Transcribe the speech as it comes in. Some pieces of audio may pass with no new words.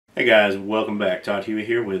Hey guys, welcome back. Todd Huey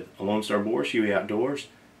here with Lone Star Boris, Huey Outdoors.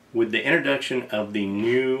 With the introduction of the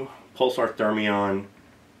new Pulsar Thermion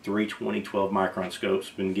 320 12 micron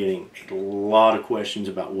scopes, been getting a lot of questions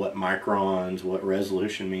about what microns, what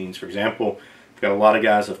resolution means. For example, I've got a lot of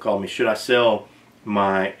guys that have called me, should I sell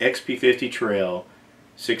my XP50 Trail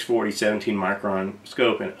 640 17 micron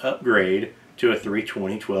scope and upgrade to a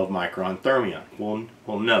 320 12 micron Thermion?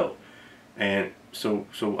 Well, no. And so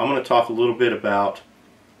I'm going to talk a little bit about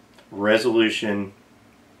resolution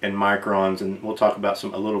and microns, and we'll talk about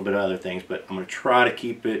a little bit of other things, but I'm going to try to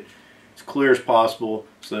keep it as clear as possible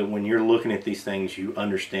so that when you're looking at these things you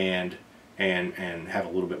understand and have a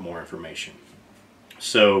little bit more information.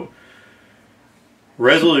 So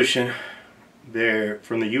resolution, they're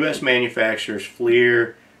from the US manufacturers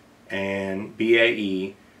FLIR and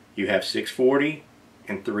BAE. You have 640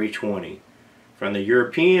 and 320. From the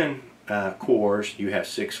European cores you have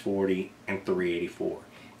 640 and 384.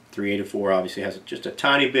 384 obviously has just a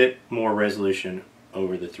tiny bit more resolution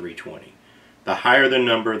over the 320. The higher the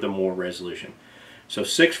number, the more resolution. So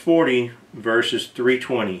 640 versus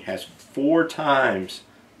 320 has 4 times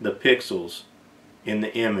the pixels in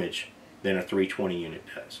the image than a 320 unit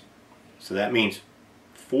does. So that means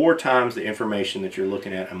 4 times the information that you're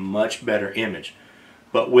looking at, a much better image.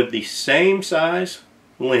 But with the same size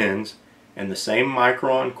lens and the same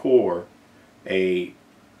micron core, a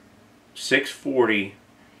 640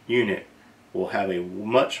 unit will have a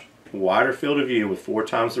much wider field of view with 4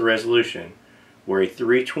 times the resolution, where a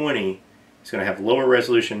 320 is going to have lower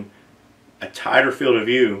resolution, a tighter field of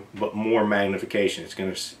view, but more magnification. It's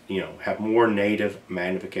going to, have more native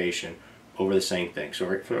magnification over the same thing.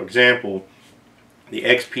 So for example, the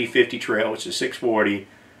XP50 Trail, which is 640,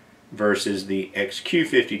 versus the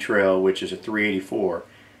XQ50 Trail, which is a 384.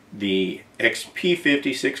 The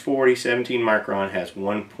XP50 640 17 micron has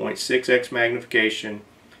 1.6x magnification.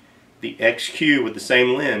 The XQ with the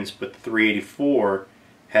same lens, but the 384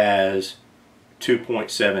 has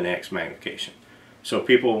 2.7x magnification. So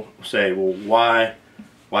people say, well, why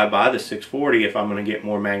buy the 640 if I'm going to get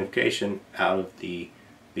more magnification out of the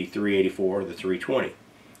 384 or the 320?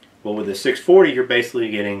 Well, with the 640, you're basically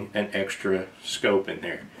getting an extra scope in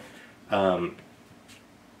there.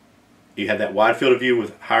 You have that wide field of view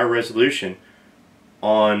with higher resolution.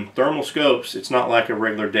 On thermal scopes, it's not like a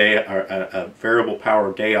regular day or a variable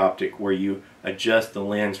power day optic where you adjust the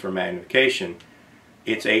lens for magnification.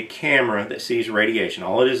 It's a camera that sees radiation.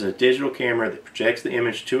 All it is a digital camera that projects the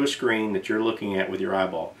image to a screen that you're looking at with your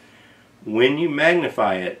eyeball. When you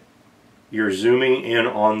magnify it, you're zooming in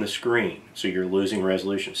on the screen, so you're losing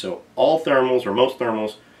resolution. So all thermals, or most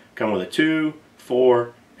thermals, come with a 2,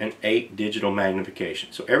 4, and 8 digital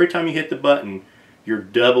magnification. So every time you hit the button, you're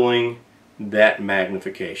doubling that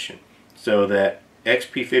magnification. So that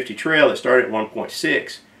XP50 Trail that started at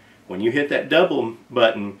 1.6, when you hit that double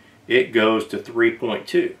button, it goes to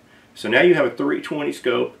 3.2. So now you have a 320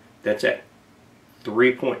 scope that's at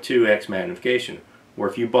 3.2x magnification. Where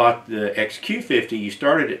if you bought the XQ50, you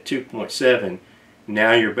started at 2.7.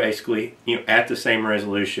 Now you're basically at the same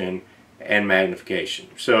resolution and magnification.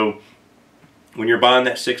 So when you're buying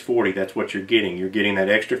that 640, that's what you're getting. You're getting that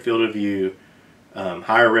extra field of view,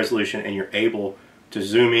 higher resolution, and you're able to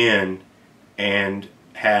zoom in and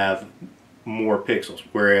have more pixels.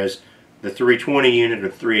 Whereas the 320 unit or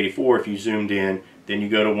 384, if you zoomed in, then you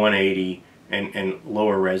go to 180 and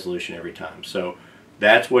lower resolution every time. So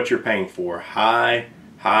that's what you're paying for. High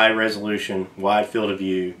resolution, wide field of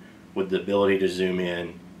view with the ability to zoom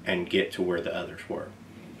in and get to where the others were.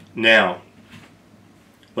 Now,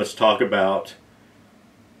 let's talk about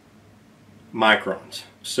microns.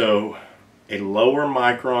 So a lower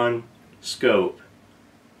micron scope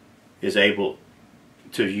is able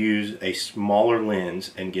to use a smaller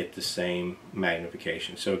lens and get the same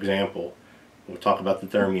magnification. So example, we'll talk about the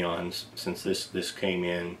Thermions since this came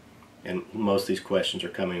in, and most of these questions are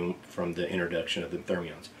coming from the introduction of the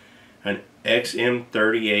Thermions. An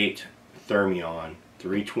XM38 Thermion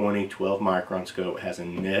 320 12 micron scope has a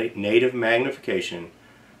native magnification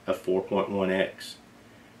of 4.1x.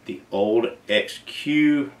 The old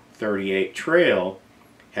XQ38 Trail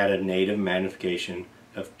had a native magnification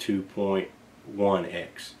of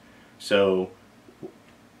 2.1x. So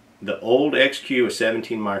the old XQ is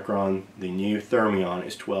 17 micron, the new Thermion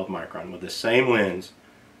is 12 micron with the same lens,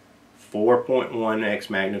 4.1x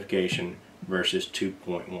magnification versus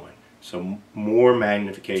 2.1. So more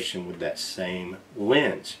magnification with that same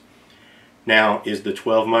lens. Now, is the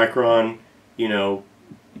 12 micron,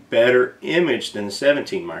 better image than the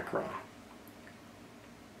 17 micron?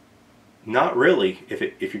 Not really,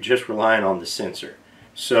 if you're just relying on the sensor.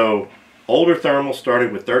 So older thermals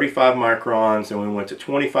started with 35 microns, then we went to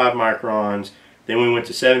 25 microns, then we went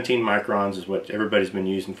to 17 microns is what everybody's been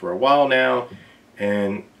using for a while now,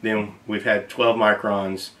 and then we've had 12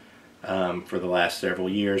 microns for the last several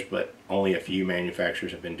years, but only a few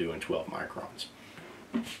manufacturers have been doing 12 microns.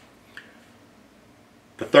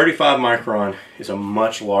 The 35 micron is a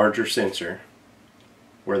much larger sensor,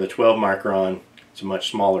 where the 12 micron is a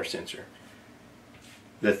much smaller sensor.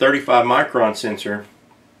 The 35 micron sensor,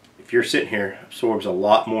 if you're sitting here, absorbs a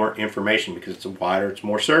lot more information because it's a wider, it's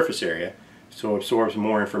more surface area, so it absorbs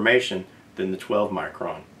more information than the 12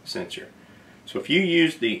 micron sensor. So if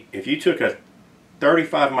you took a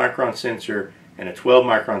 35 micron sensor and a 12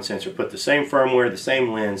 micron sensor, put the same firmware, the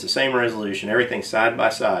same lens, the same resolution, everything side by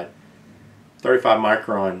side, 35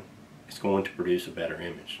 micron is going to produce a better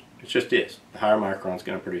image. It just is. The higher micron is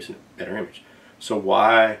going to produce a better image. So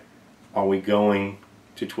why are we going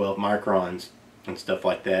to 12 microns and stuff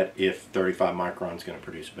like that if 35 micron is going to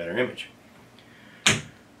produce a better image?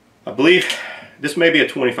 I believe this may be a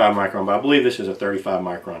 25 micron, but I believe this is a 35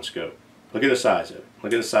 micron scope. Look at the size of it.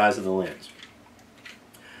 Look at the size of the lens.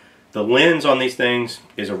 The lens on these things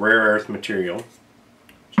is a rare earth material.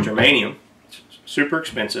 It's germanium. It's super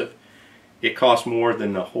expensive. It costs more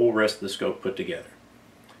than the whole rest of the scope put together.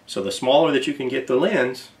 So the smaller that you can get the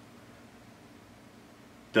lens,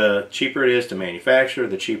 the cheaper it is to manufacture,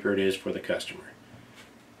 the cheaper it is for the customer.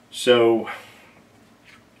 So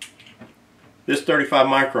this 35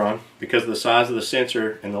 micron, because of the size of the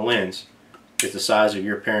sensor and the lens, is the size of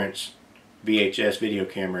your parents' VHS video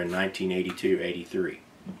camera in 1982-83.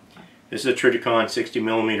 This is a Trijicon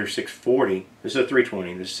 60mm 640. This is a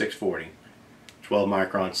 320. This is 640. 12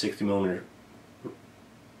 micron 60mm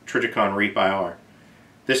Trijicon Reap IR.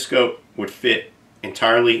 This scope would fit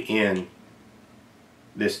entirely in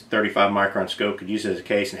this 35 micron scope. Could use it as a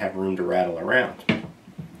case and have room to rattle around.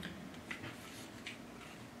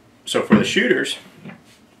 So for the shooters,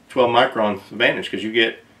 12 micron advantage because you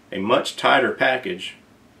get a much tighter package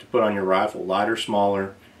to put on your rifle, lighter,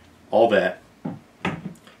 smaller, all that.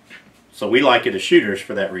 So we like it as shooters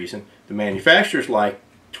for that reason. The manufacturers like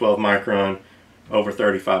 12 micron over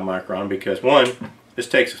 35 micron because one, this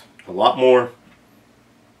takes a lot more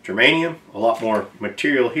germanium, a lot more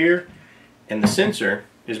material here, and the sensor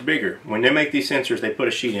is bigger. When they make these sensors, they put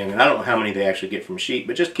a sheet in, and I don't know how many they actually get from a sheet,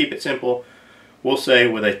 but just keep it simple. We'll say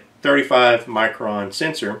with a 35 micron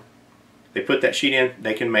sensor, they put that sheet in,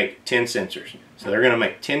 they can make 10 sensors. So they're going to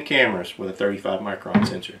make 10 cameras with a 35 micron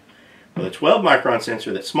sensor. With a 12 micron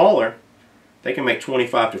sensor that's smaller, they can make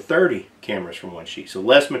 25 to 30 cameras from one sheet. So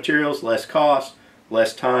less materials, less cost,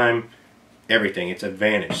 less time, everything. It's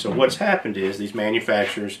advantage. So what's happened is these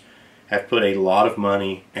manufacturers have put a lot of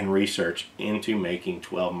money and research into making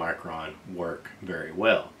 12 micron work very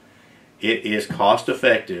well. It is cost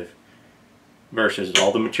effective versus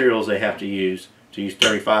all the materials they have to use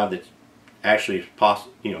 35 that actually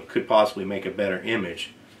could possibly make a better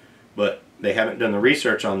image. But they haven't done the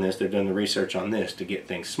research on this. They've done the research on this to get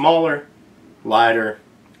things smaller, lighter,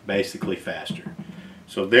 basically faster.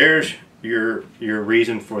 So there's your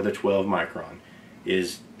reason for the 12 micron,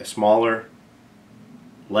 is a smaller,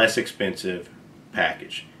 less expensive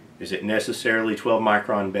package. Is it necessarily 12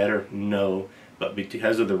 micron better? No, but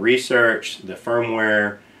because of the research, the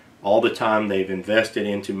firmware, all the time they've invested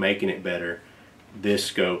into making it better, this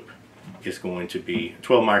scope is going to be,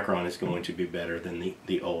 12 micron is going to be better than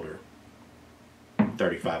the older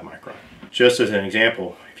 35 micron. Just as an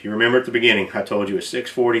example, if you remember at the beginning, I told you a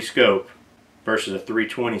 640 scope versus a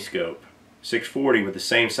 320 scope. 640 with the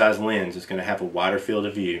same size lens is going to have a wider field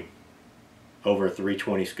of view over a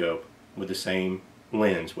 320 scope with the same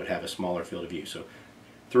lens would have a smaller field of view. So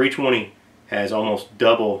 320 has almost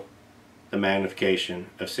double the magnification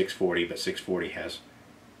of 640, but 640 has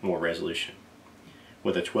more resolution.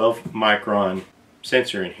 With a 12 micron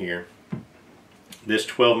sensor in here, this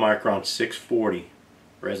 12 micron 640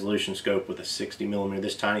 resolution scope with a 60mm,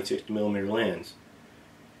 this tiny 60mm lens,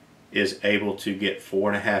 is able to get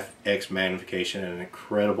 4.5x magnification and an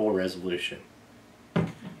incredible resolution.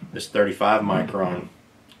 This 35 micron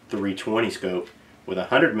 320 scope with a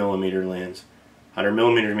 100mm lens,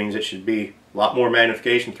 100mm means it should be a lot more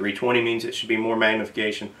magnification, 320 means it should be more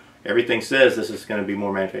magnification. Everything says this is going to be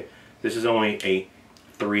more magnification. This is only a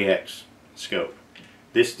 3x scope.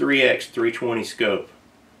 This 3x 320 scope,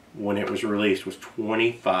 when it was released, was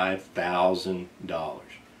 $25,000.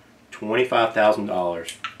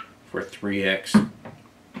 $25,000 for a 3x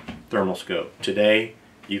thermal scope. Today,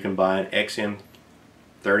 you can buy an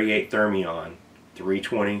XM38 Thermion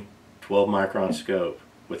 320 12 micron scope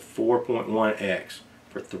with 4.1x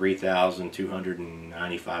for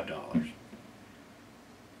 $3,295.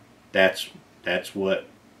 That's what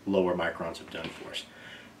lower microns have done for us.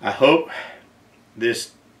 I hope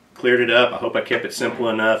this cleared it up. I hope I kept it simple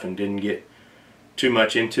enough and didn't get too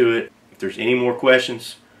much into it. If there's any more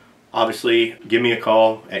questions, obviously give me a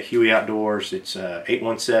call at Huey Outdoors. It's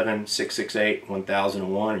 817-668-1001,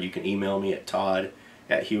 or you can email me at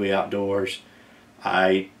todd@hueyoutdoors.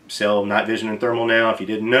 I sell night vision and thermal now, if you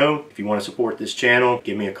didn't know. If you want to support this channel,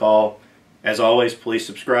 give me a call. As always, please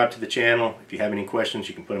subscribe to the channel. If you have any questions,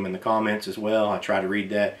 you can put them in the comments as well. I try to read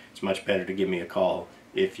that. It's much better to give me a call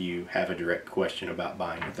if you have a direct question about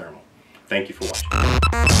buying a thermal. Thank you for watching.